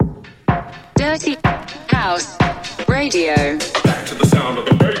Dirty House Radio. Back to the sound of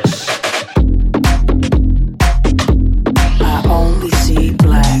the bass. I only see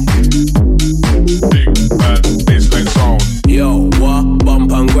black. Big bad bassline sound. Yo, what?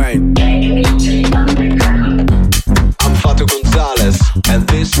 Bump and grind. I'm Fato Gonzalez, and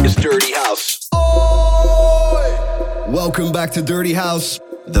this is Dirty House. Welcome back to Dirty House.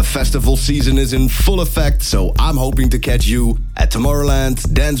 The festival season is in full effect, so I'm hoping to catch you at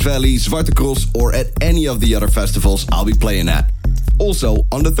Tomorrowland, Dance Valley, Zwarte Cross, or at any of the other festivals I'll be playing at. Also,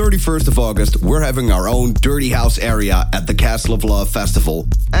 on the 31st of August, we're having our own Dirty House area at the Castle of Love Festival.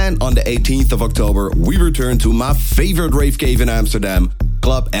 And on the 18th of October, we return to my favorite rave cave in Amsterdam,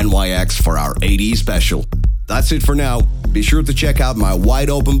 Club NYX, for our 80s special. That's it for now. Be sure to check out my wide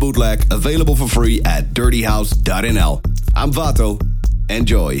open bootleg, available for free at dirtyhouse.nl. I'm Vato.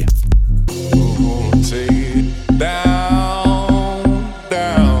 Enjoy. Take it down,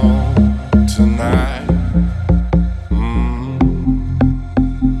 down tonight.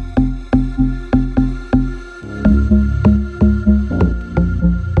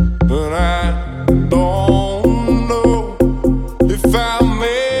 But I don't know if I'll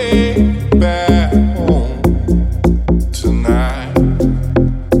make it back home tonight.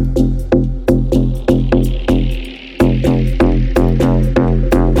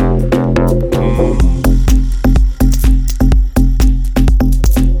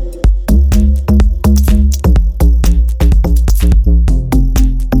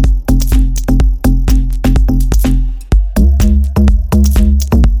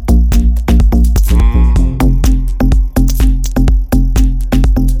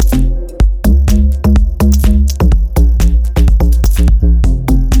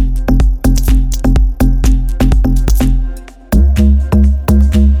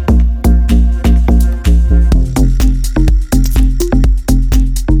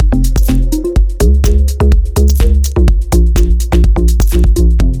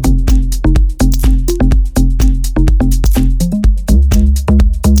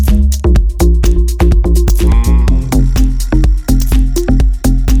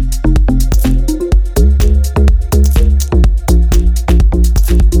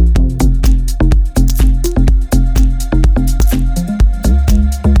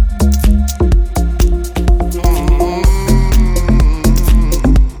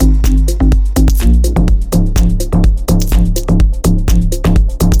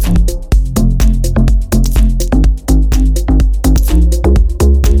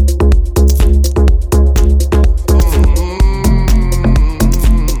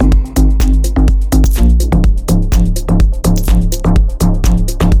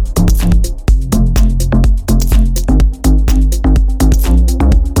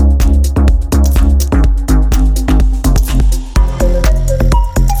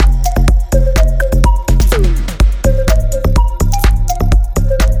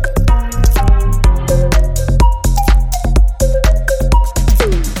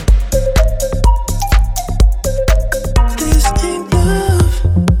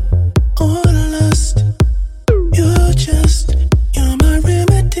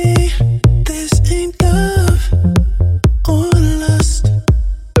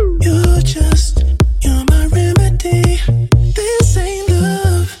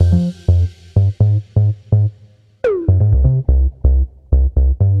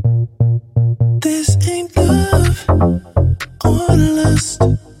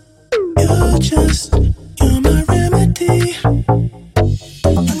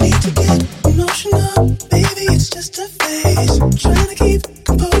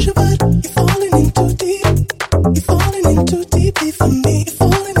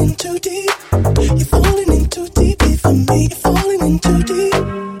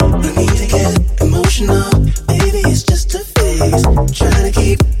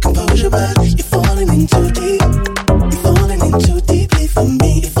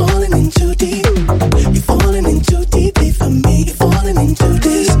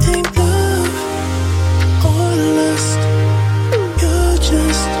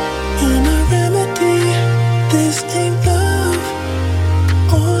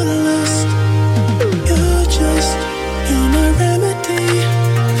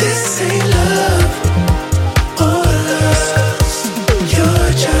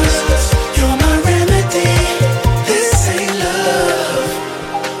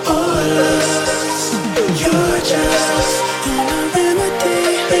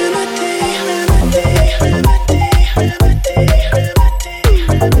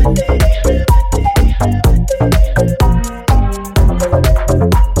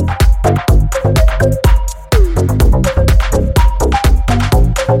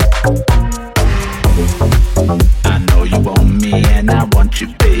 want you,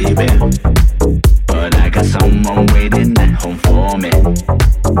 baby. But I got someone waiting at home for me.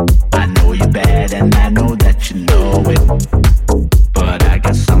 I know you're bad and I know that you know it. But I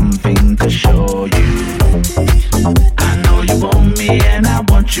got something to show you. I know you want me and I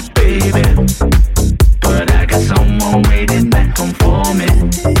want you, baby. But I got someone waiting at home for me.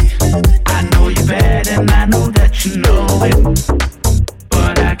 I know you're bad and I know that you know it.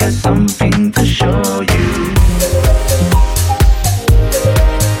 But I got something to show you.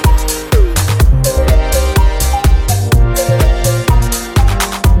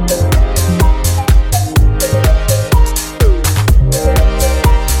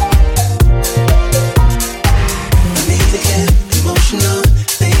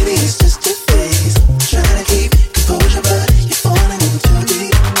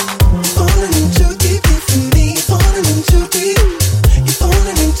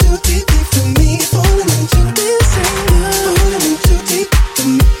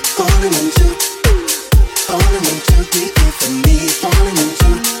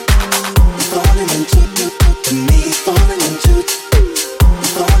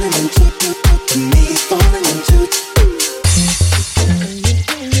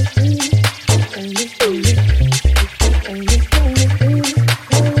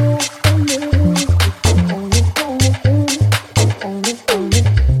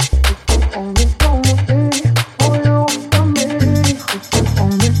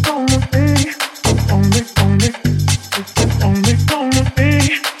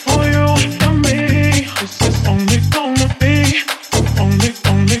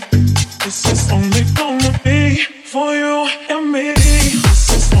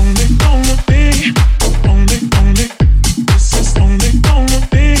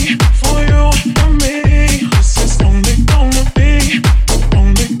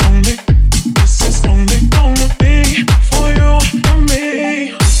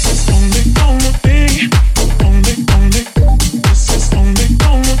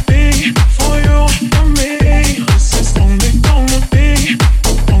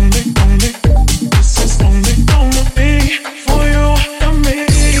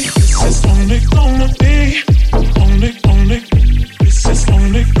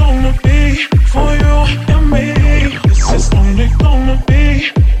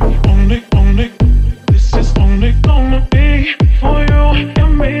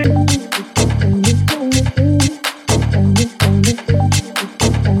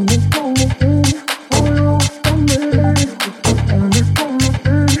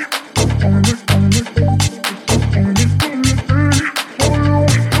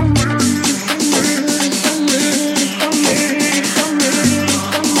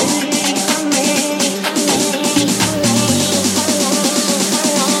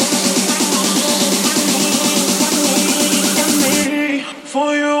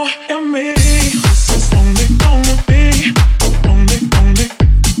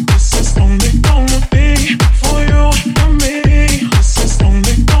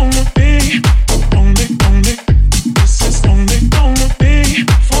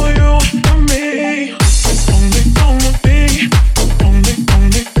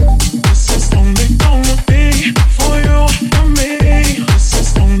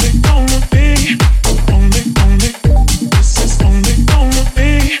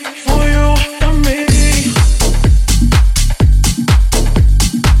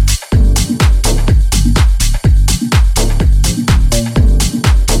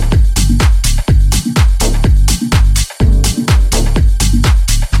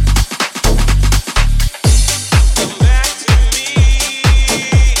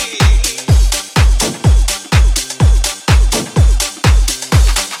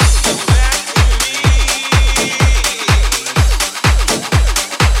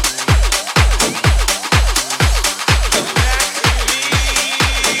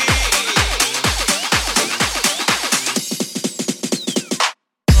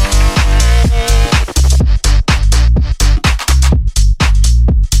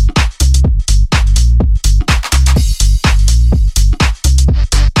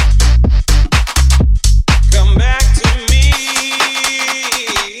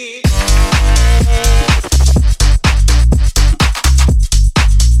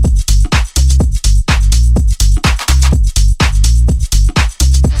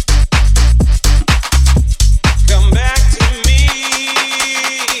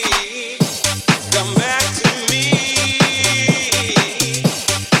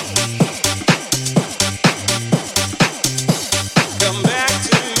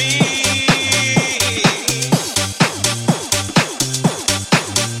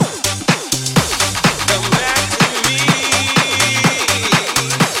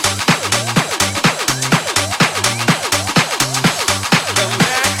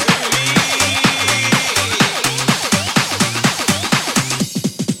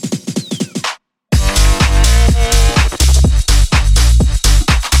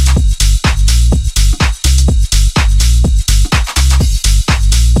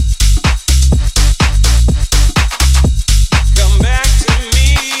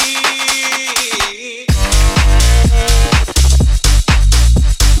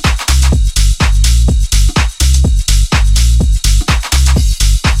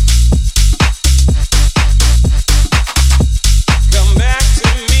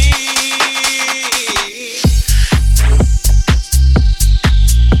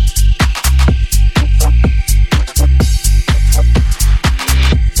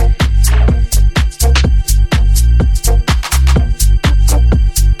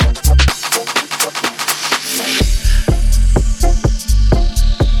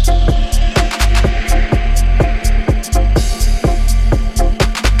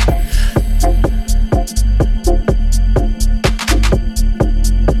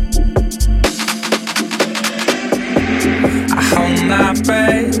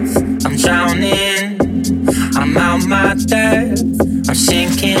 step, I'm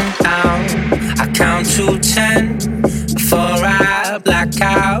sinking down. I count to 10 before I black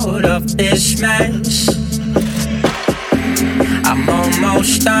out of this mess. I'm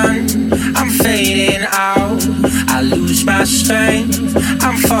almost done, I'm fading out. I lose my strength,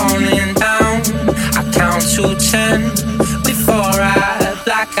 I'm falling down. I count to 10 before I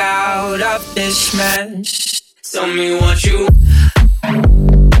black out of this mess. Tell me what you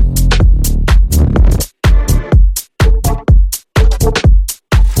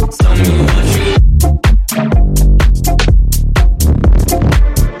tell me what you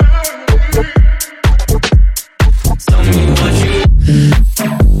tell me what you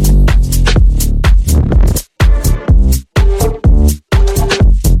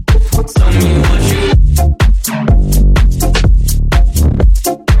tell me what you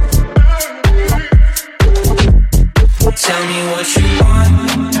tell me what you want.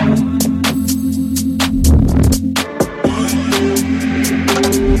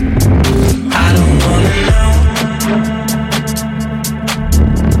 I don't wanna know.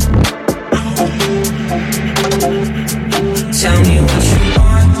 Tell me what you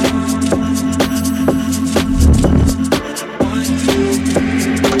want.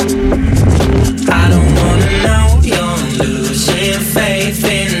 I don't wanna know. You're losing faith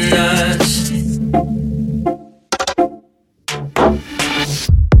in us.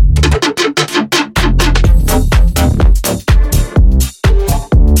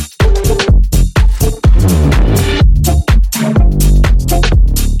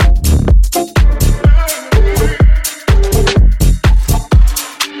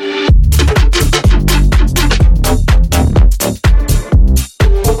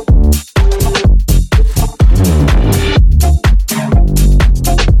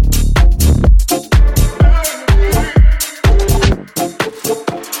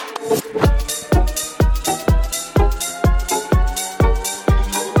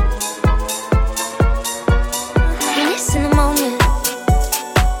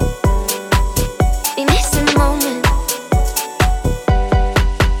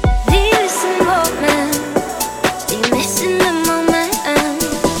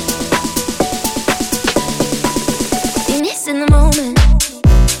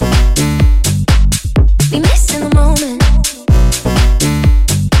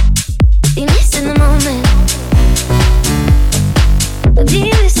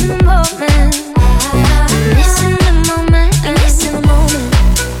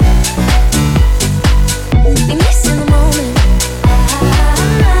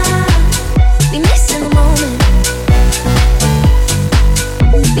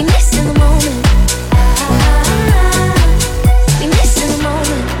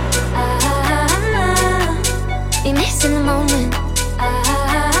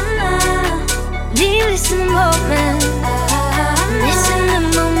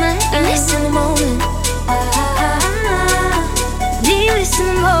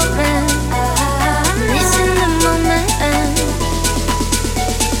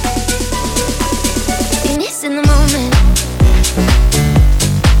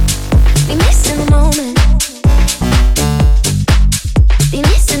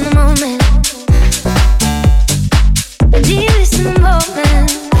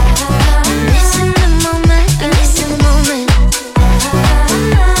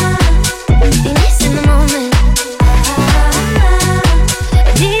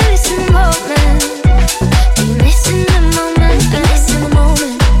 This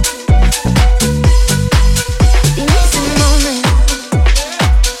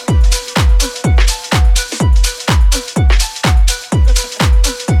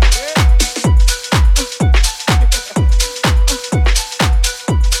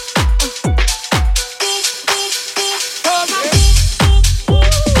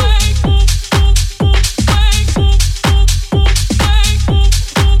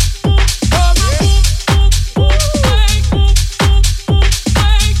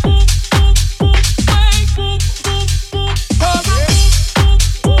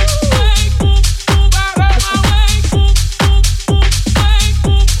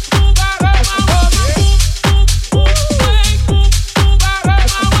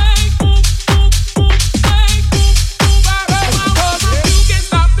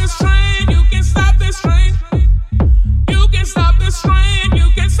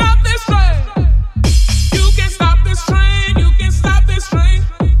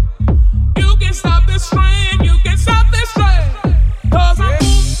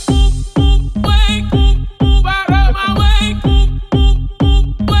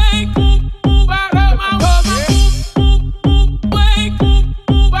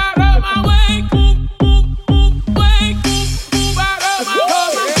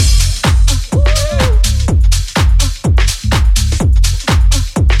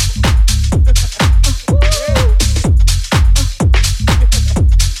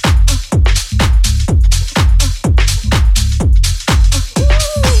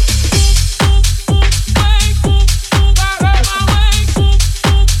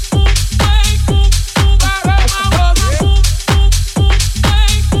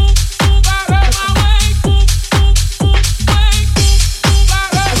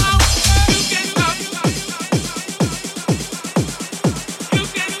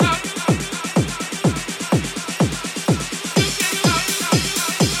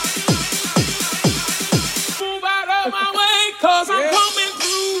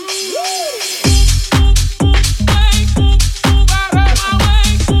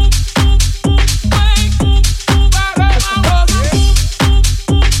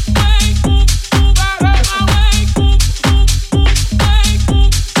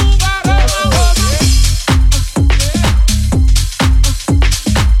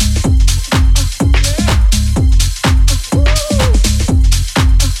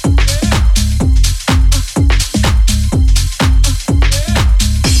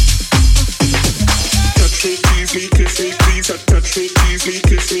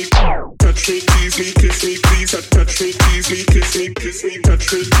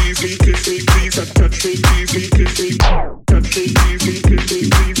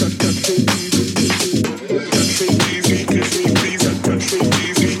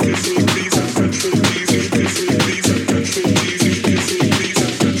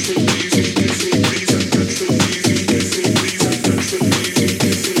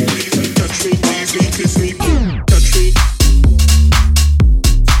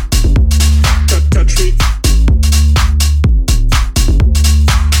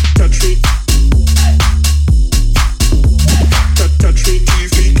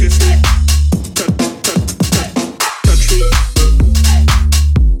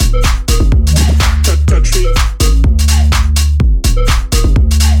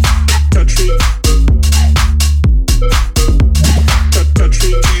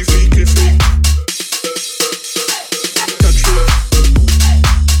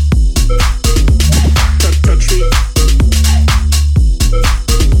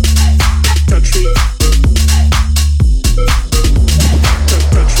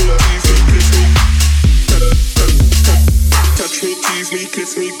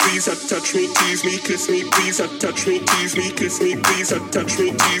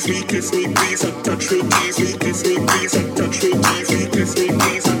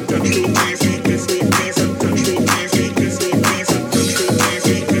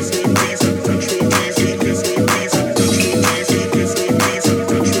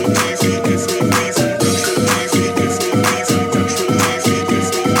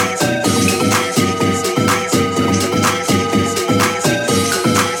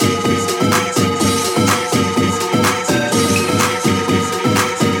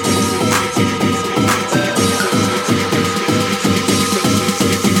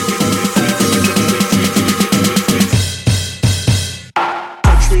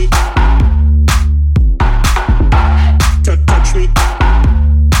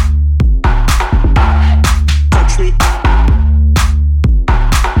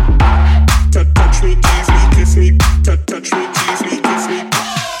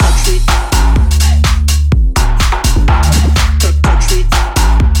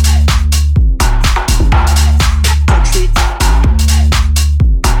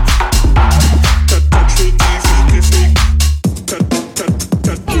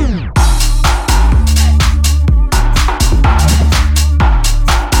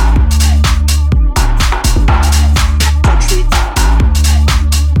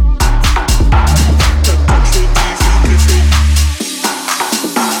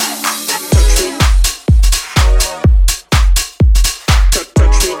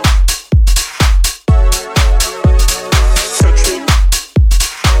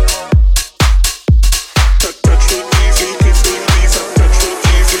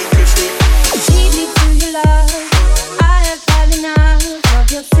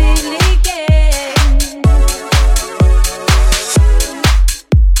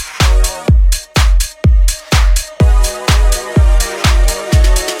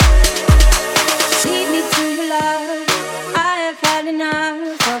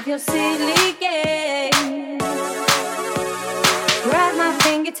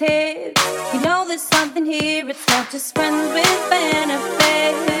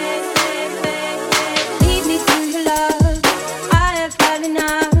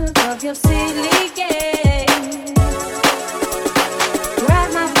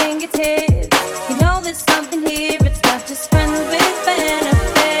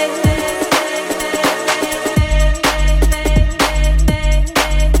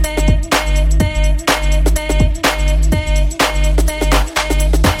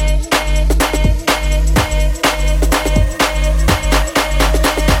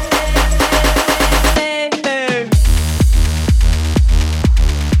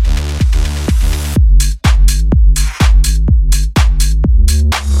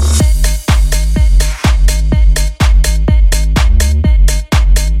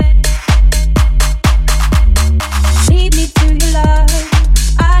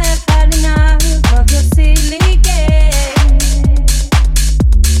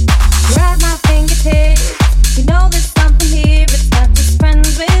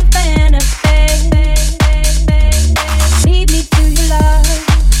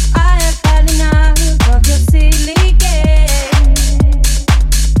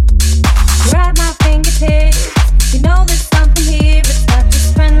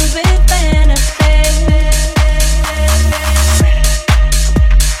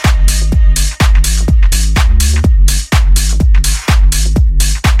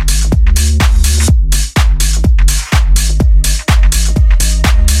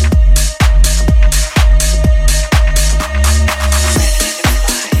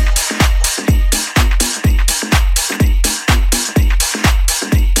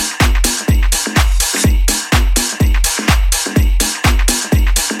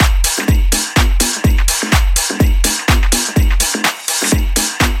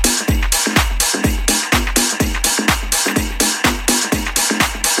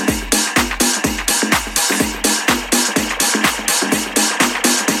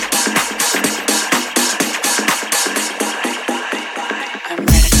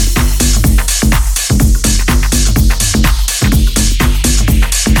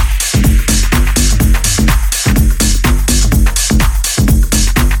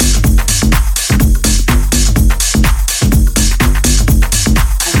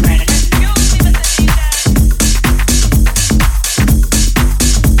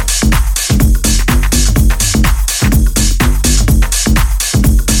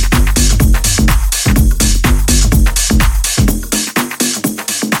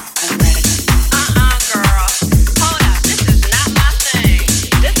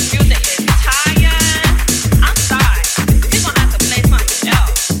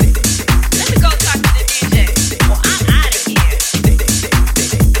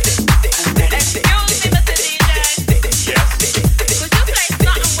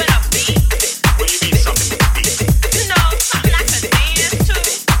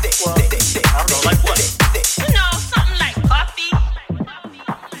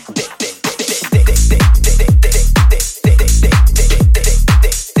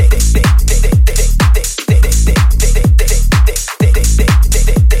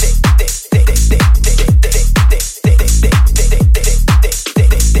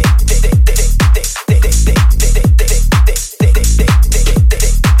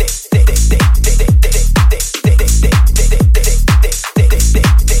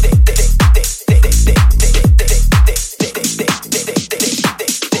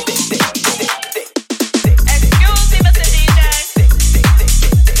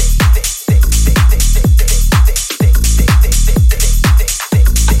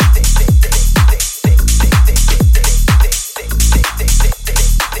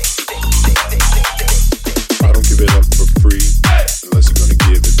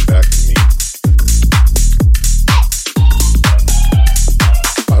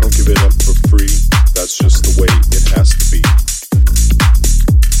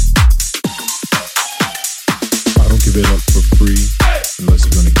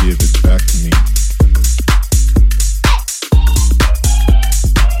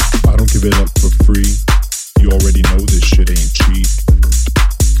give it up for free. You already know this shit ain't cheap.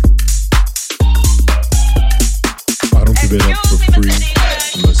 I don't give it up for free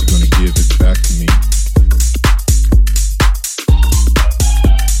unless you're gonna give it back to me.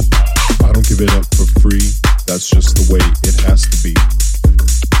 I don't give it up for free. That's just the way it has to be.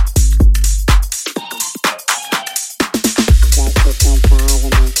 That shit don't bother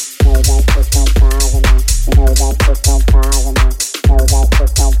me. No, that shit don't bother me. You know that shit don't bother me. No, that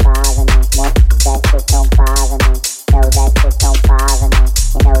shit don't bother me. What? That shit don't bother me. No, that shit don't bother me.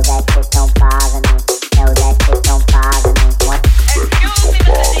 You know that shit don't bother me. No, that shit don't bother me. What? That shit don't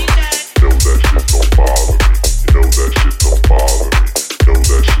bother me. No, that shit don't bother me. You know that shit don't bother me. No,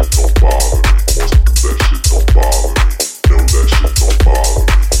 that shit don't bother me. That shit don't bother me. No, that shit don't bother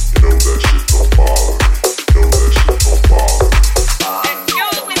me. You know that shit don't bother me. No, that shit don't bother me.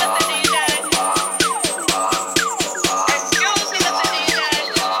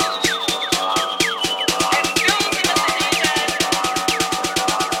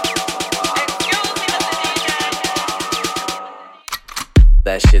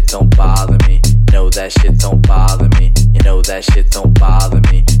 That shit don't bother me. No, that shit don't bother me. You know that shit don't bother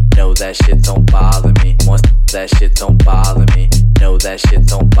me. No, that shit don't bother me. Once that shit don't bother me. No, that shit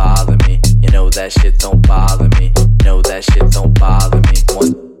don't bother me. You know that shit don't bother me. No, that shit don't bother me.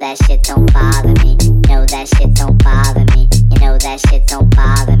 Once that shit don't bother me. No, that shit don't bother me. You know that shit don't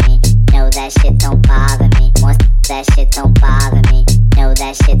bother me. No, that shit don't bother me. Once that shit don't bother me. No,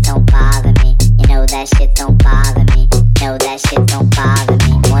 that shit don't bother me. You know that shit don't bother me. No, that shit don't bother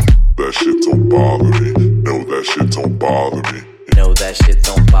me. Once that shit don't bother me. No, that shit don't bother me. No, that shit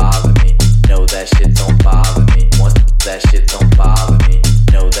don't bother me. No, that shit don't bother me. Once that shit don't bother me.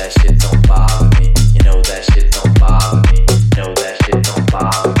 No, that shit don't bother me. You know that shit don't bother me. No, that shit don't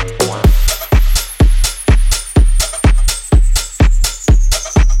bother me.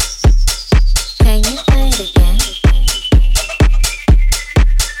 can you play it again?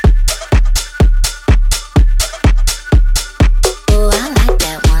 Oh, I like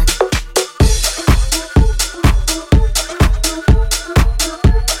that one.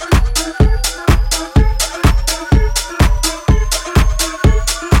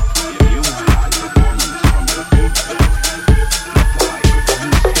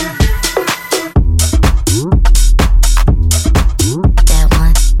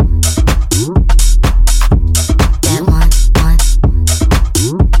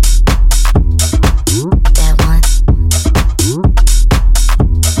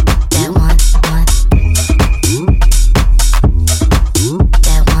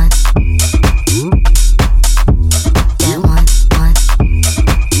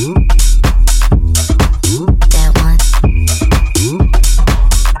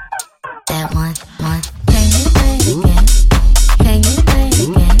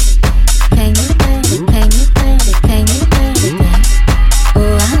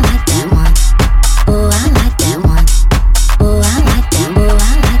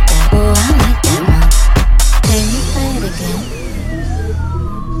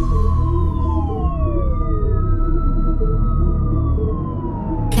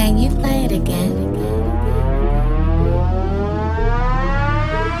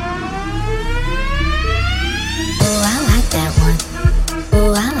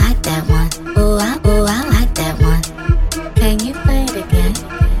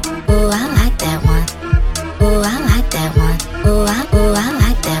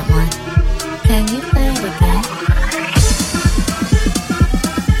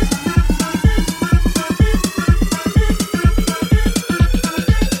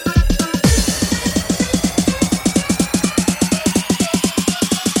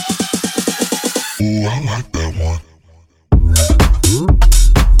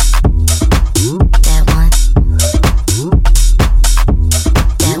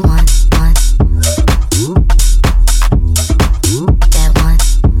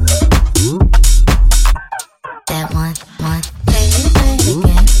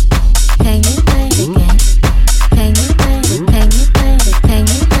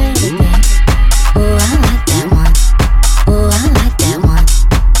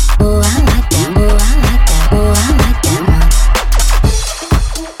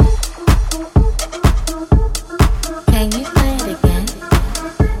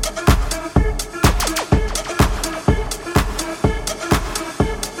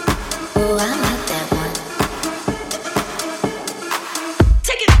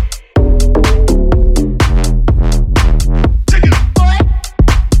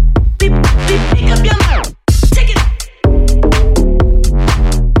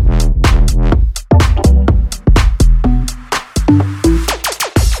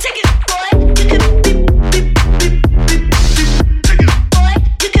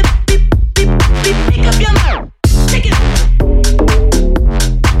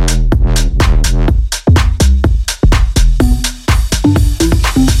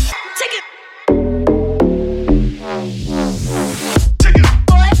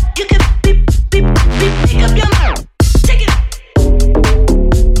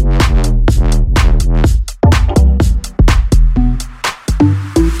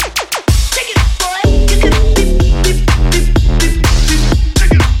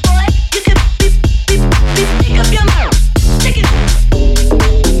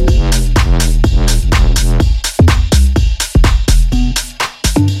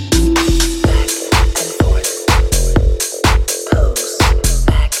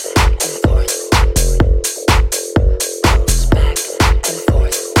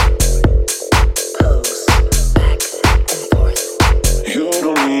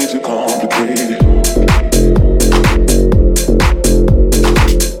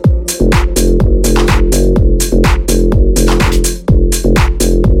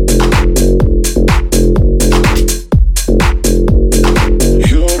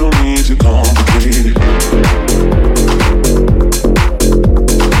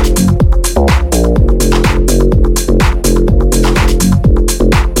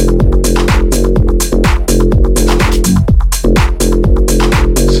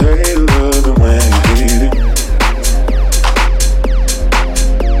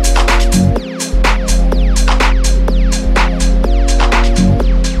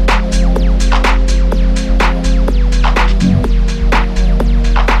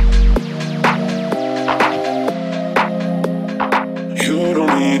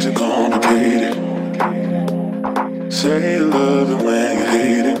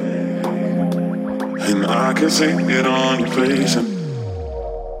 see it on your face, and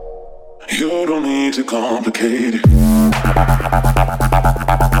you don't need to complicate it.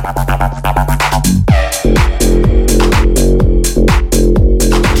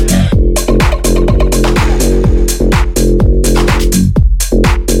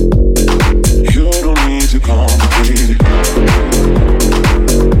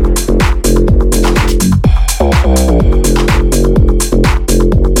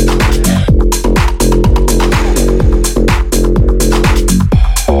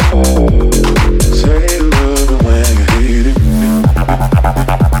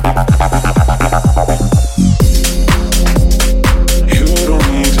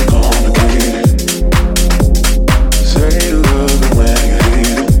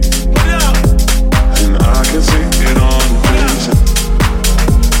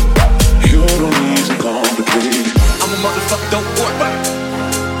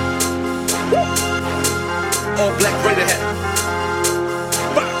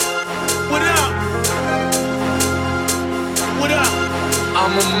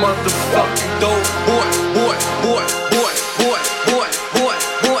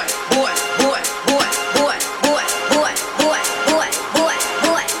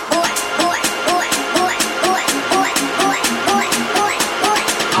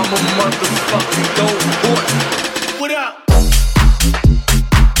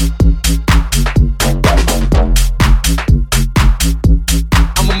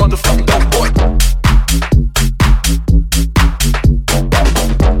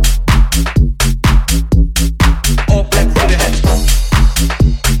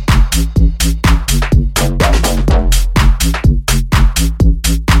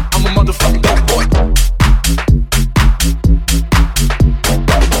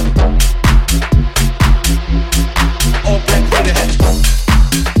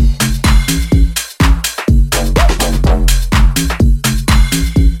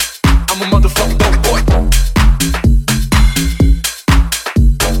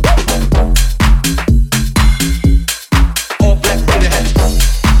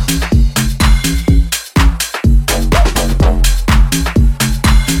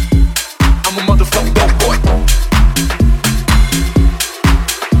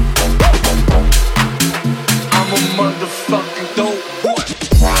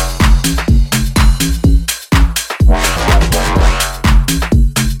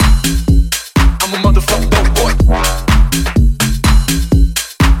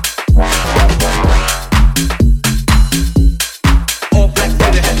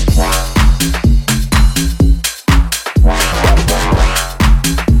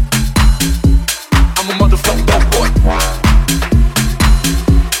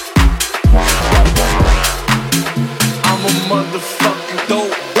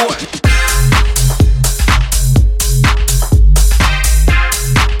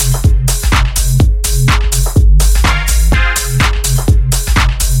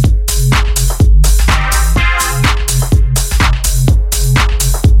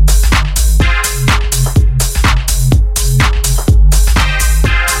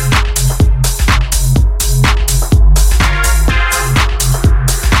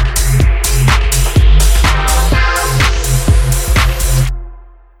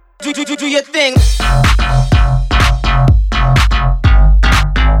 Do your thing.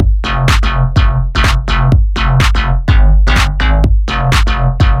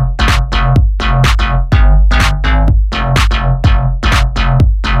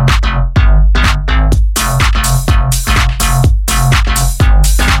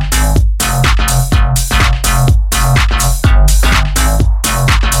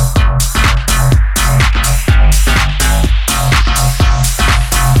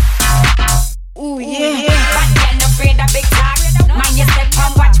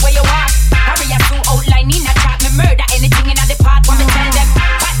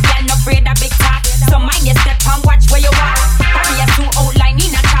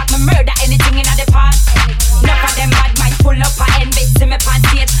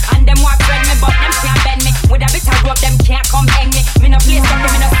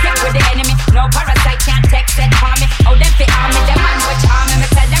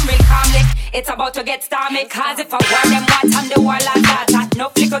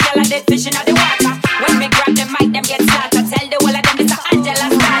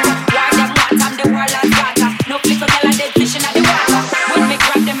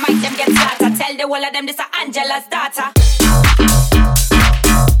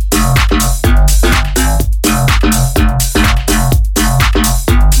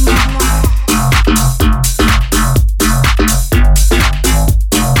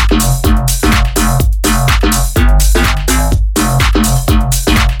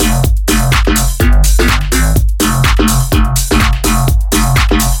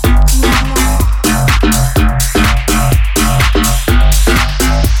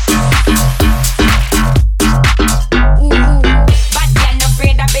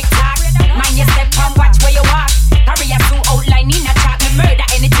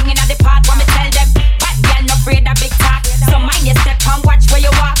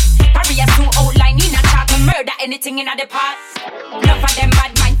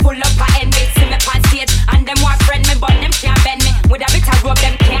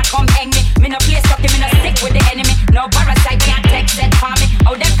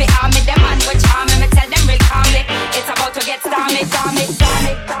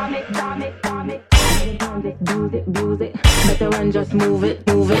 run, just move it,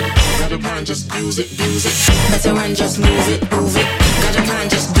 move it. Got a plan, just use it, use it. Better run, just move it, move it. Got a plan,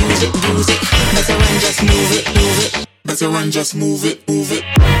 just use it, use it. Better run, just move it, move it. Better run, just move it, move it.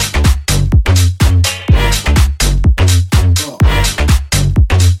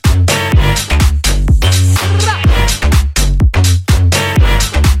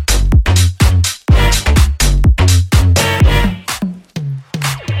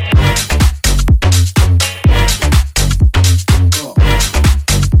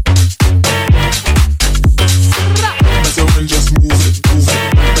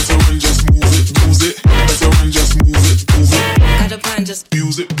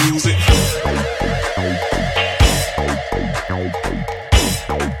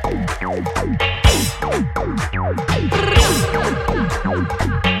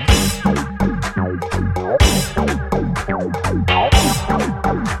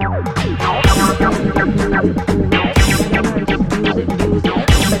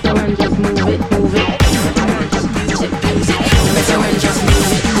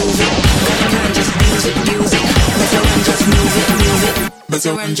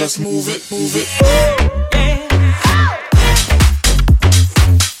 Just move it, move it.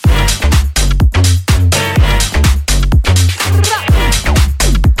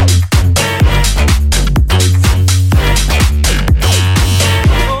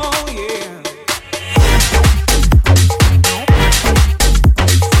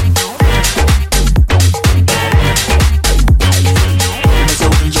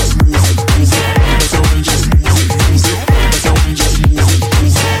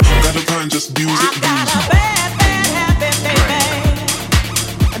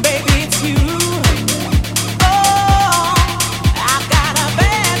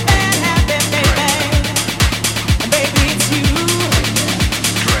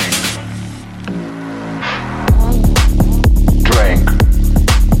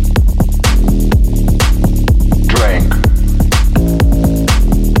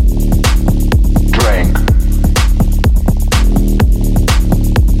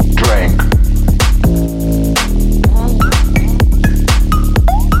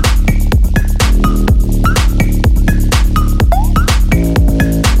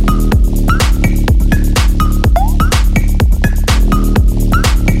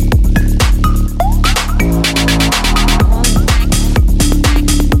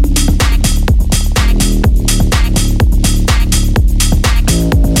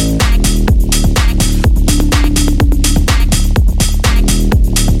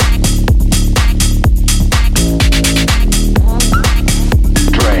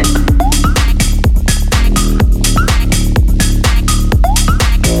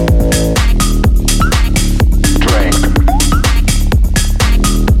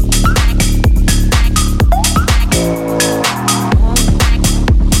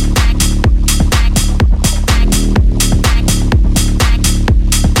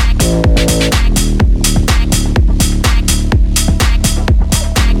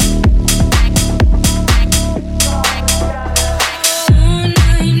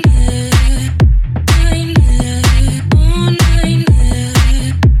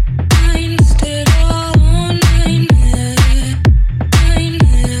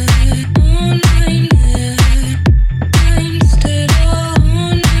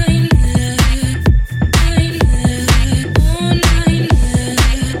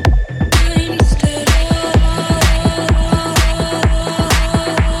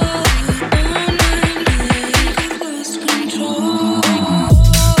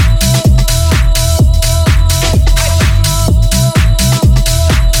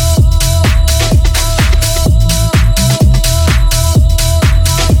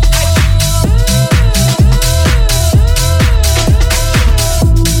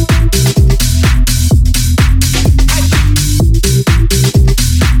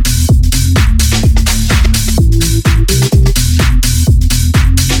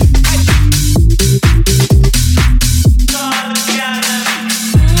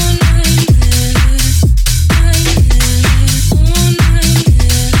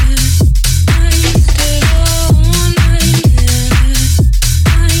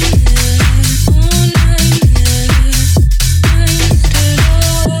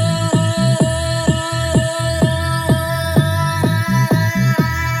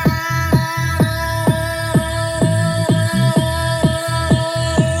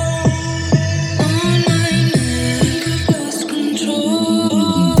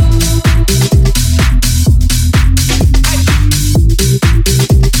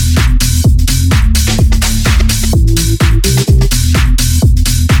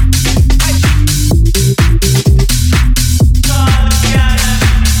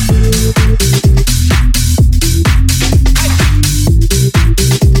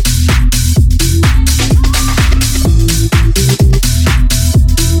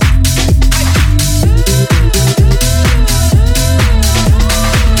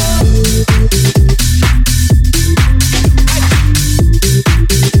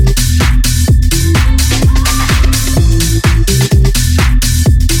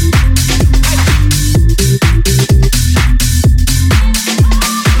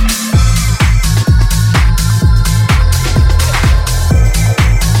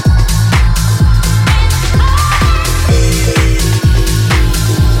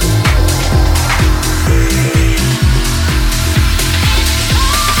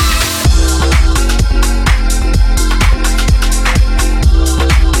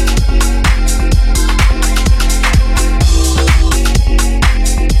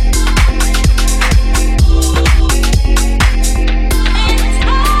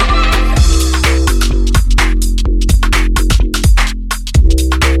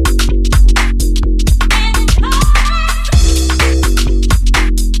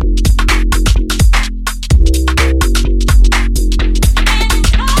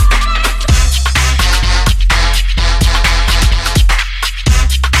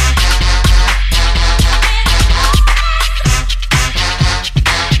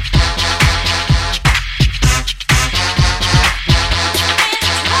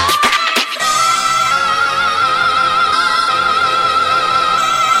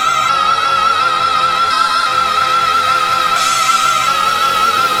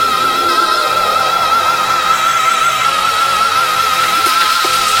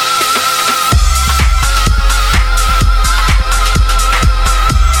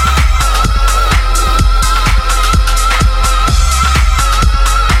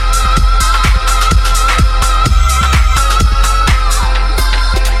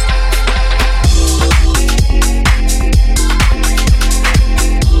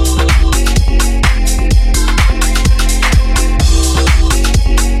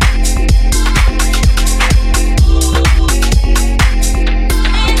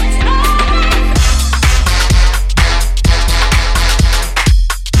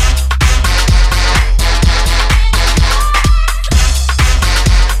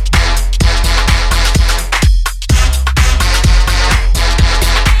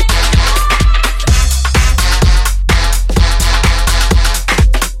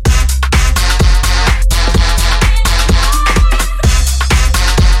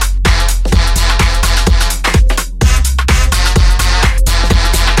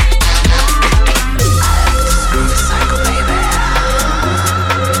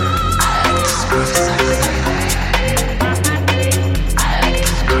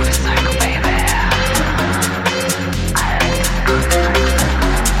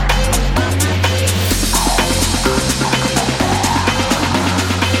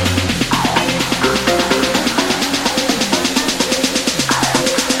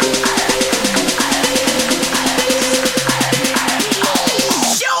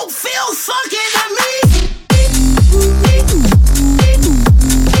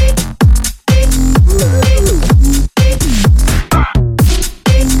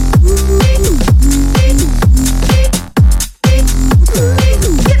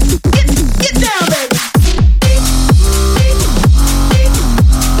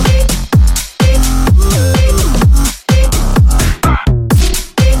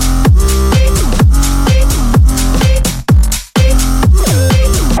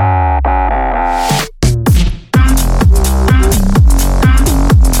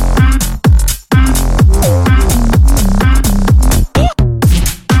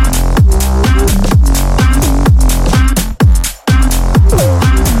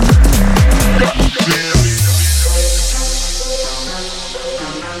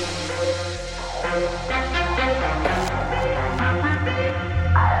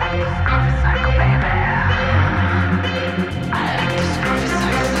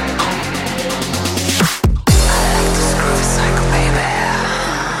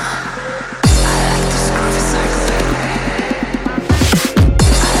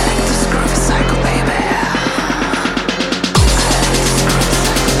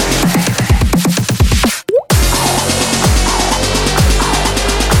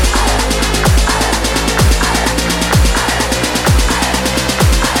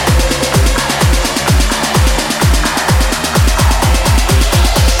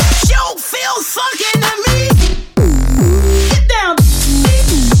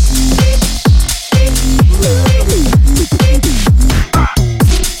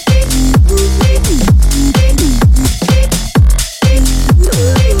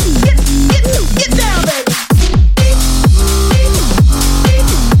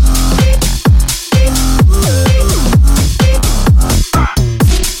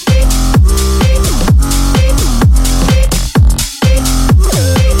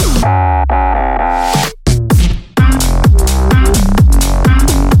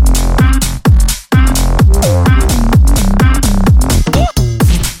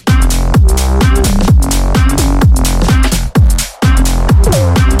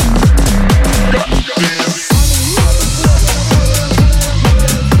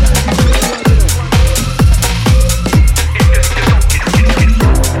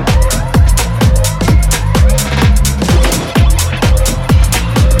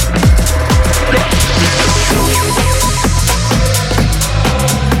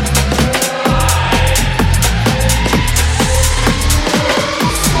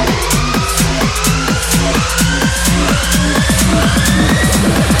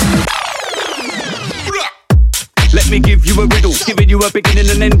 Giving you a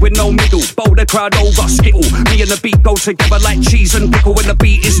beginning and end with no middle. Bowl the crowd over, skittle. Me and the beat go together like cheese and pickle. When the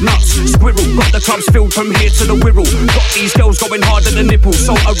beat is nuts, squirrel. Got the clubs filled from here to the Wirral. Got these girls going hard at the nipples.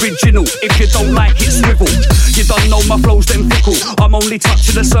 So original, if you don't like it, swivel. You don't know my flows, then fickle. I'm only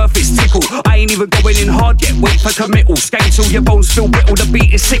touching the surface, tickle. I ain't even going in hard yet, wait for committal. Skate till your bones feel brittle. The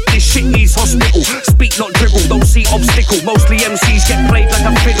beat is sick, this shit needs hospital. Speak not dribble, don't see obstacle. Mostly MCs get played like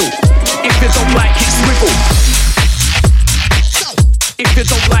a fiddle. If you don't like it, swivel. If you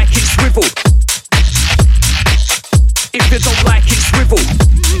don't like it, swivel. If you don't like it, swivel.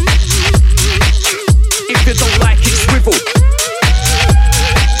 If you don't like it, swivel.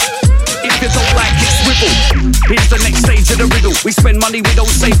 If you don't like it, swivel. Here's the next stage of the riddle. We spend money, we don't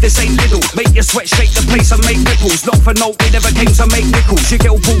save, this ain't little. Make your sweat shake the place and make ripples. Not for note, we never came to make nickels. Your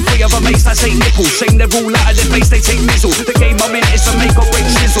girl pull free of a mace, that's ain't nipples. Shame they're all out of their face, they take mizzle. The game I'm in is to make or break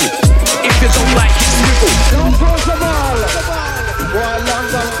shizzle. If you don't like it, swivel. Don't cross the ball. Boy,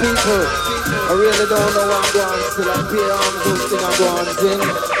 London people, I really don't know what I'm going to. I pay arms and thing I'm going to sing.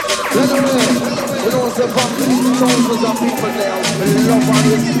 Anyway, we know it's a bunch of people there. We love and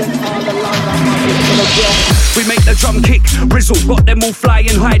respect all the London people for the drum. We make the drum kick, rizzle. Got them all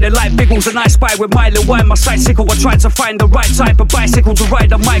flying high, they're like biggles. And I spy with my little wine, my sidecycle. I tried to find the right type of bicycle to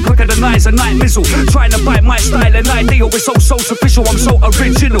ride on mine quicker than eyes and night mizzle. Trying to bite my style and ideal. We're so superficial, I'm so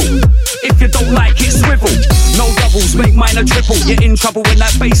original. If you don't like it, swivel. No doubles, make mine a triple. You're in trouble when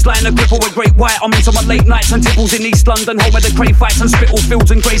that bassline a cripple. With great white, I'm into my late nights and tipples in East London, home of the grey fights and spittle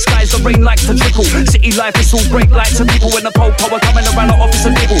fields and grey skies. The rain likes to trickle. City life is all great light to people when the po-po are coming around the office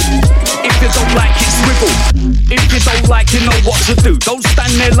and nibble. If you don't like it, swivel. If you don't like, you know what to do. Don't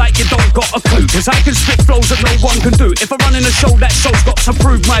stand there like you don't got a clue. Cause I can spit flows that no one can do. If I'm running a show, that show's got to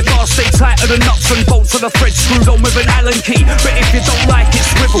prove. My bars stay tighter than nuts and bolts of the thread screwed on with an Allen key. But if you don't like it,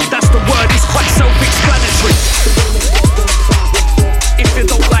 swivel. That's the word, it's quite self-explanatory. If you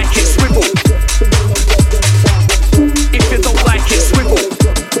don't like it, swivel. If you don't like it, swivel.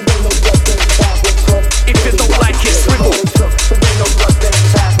 If you don't like it, swivel.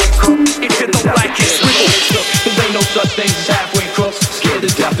 If you don't like it, swivel. Cause ain't no such thing as halfway crooks. Scared to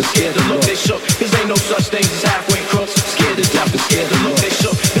death and scared to look, they shook. Cause ain't no such thing as halfway crooks. Scared to death and scared to look, they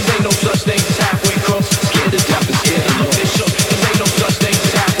shook. Cause ain't no such thing as halfway crooks. Scared to death and scared to look, they shook. Cause ain't no such thing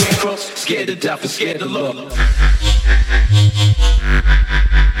as halfway crooks. Scared to death and scared to look.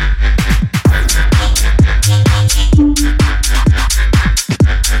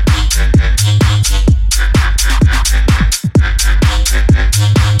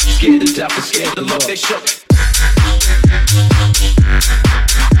 Scared to death and scared to look, they shook.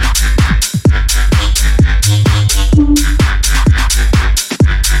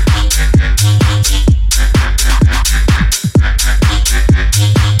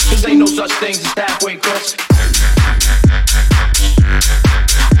 Cause ain't no such thing as halfway crooks.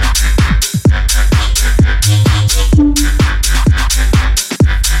 Scared to death and scared to look, they shook. Cause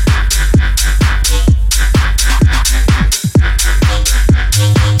ain't no such thing as halfway crooks.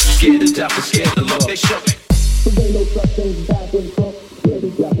 Scared to death and scared to look, they shook. Cause ain't no such thing as halfway crooks. Scared to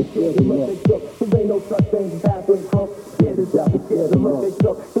death and scared to look, they shook. Cause ain't no such thing as halfway crooks. Scared to death and scared to look, they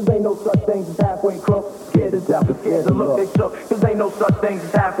shook. Cause ain't no such thing as halfway crooks. Scared to death and scared to look, they shook. Cause ain't no such thing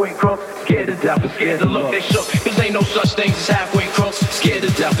as halfway crooks. Scared to death and scared to look, they shook. Cause ain't no such thing as halfway crooks. Scared to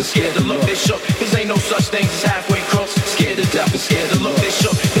death and scared to look, they shook. Cause ain't no such thing as halfway crooks. Scared to death and scared to look, they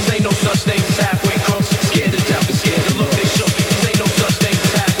shook. Cause ain't no such thing as halfway crooks. Scared to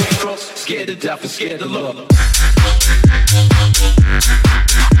death and scared to look.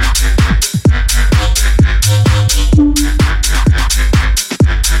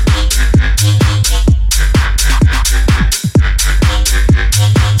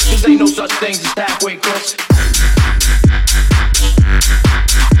 Cause ain't no such thing as halfway crooks.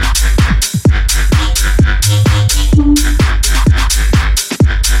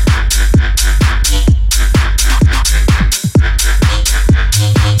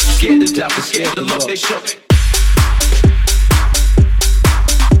 Scared to death and scared to look, they shook.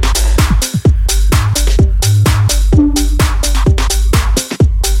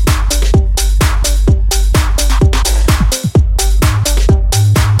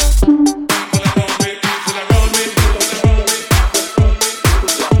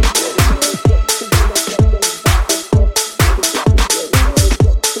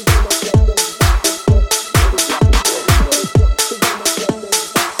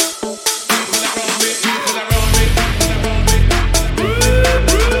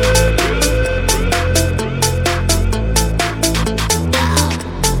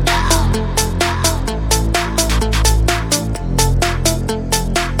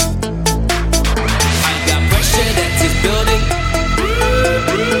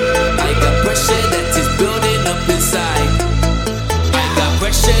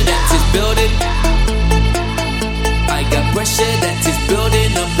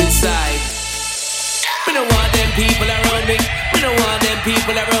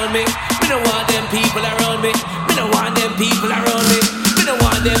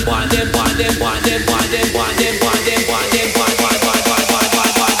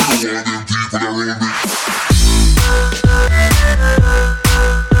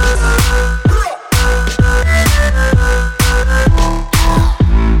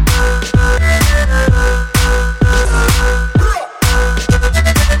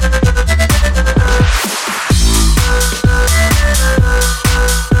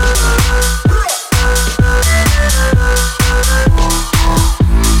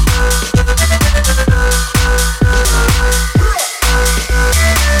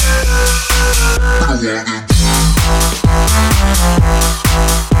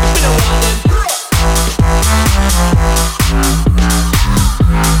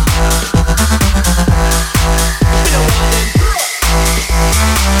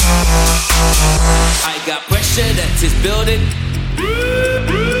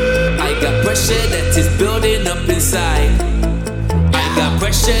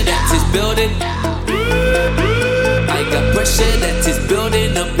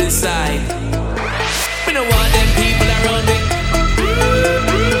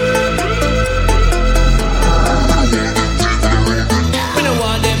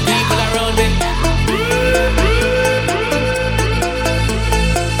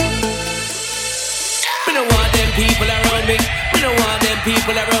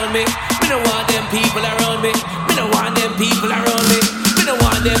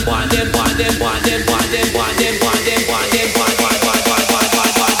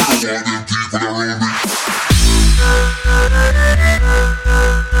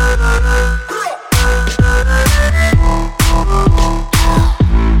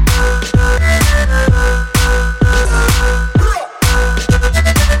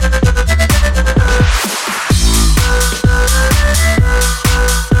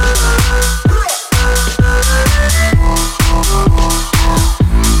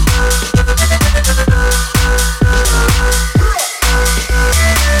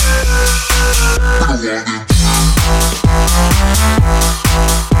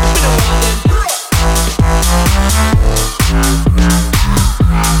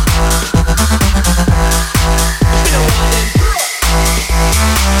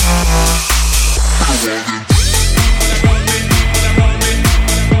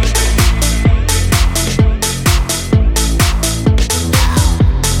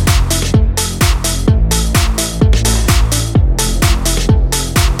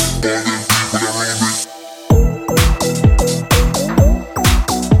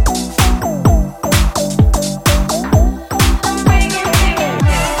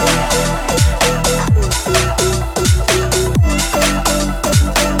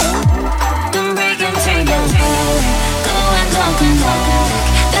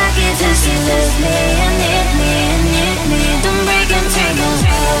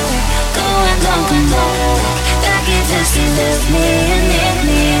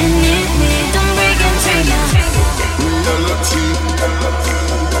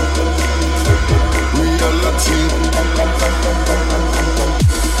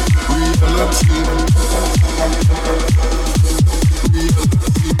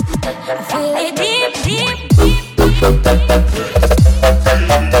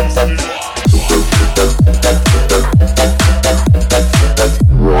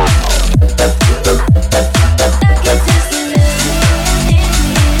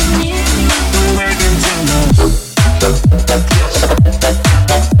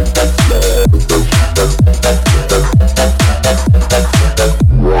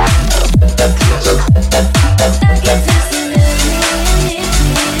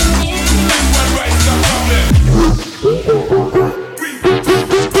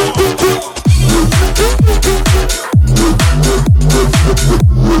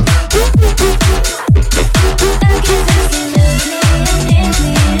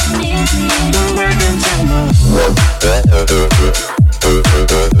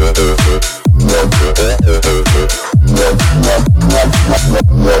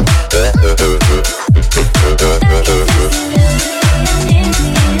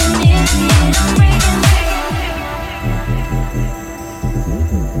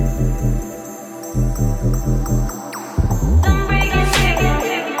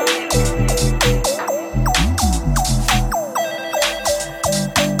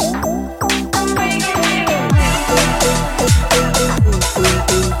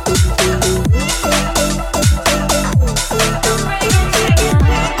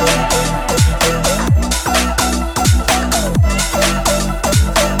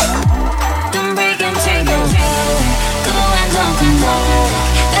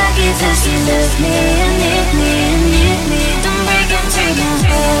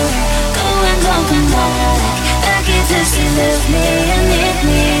 live me.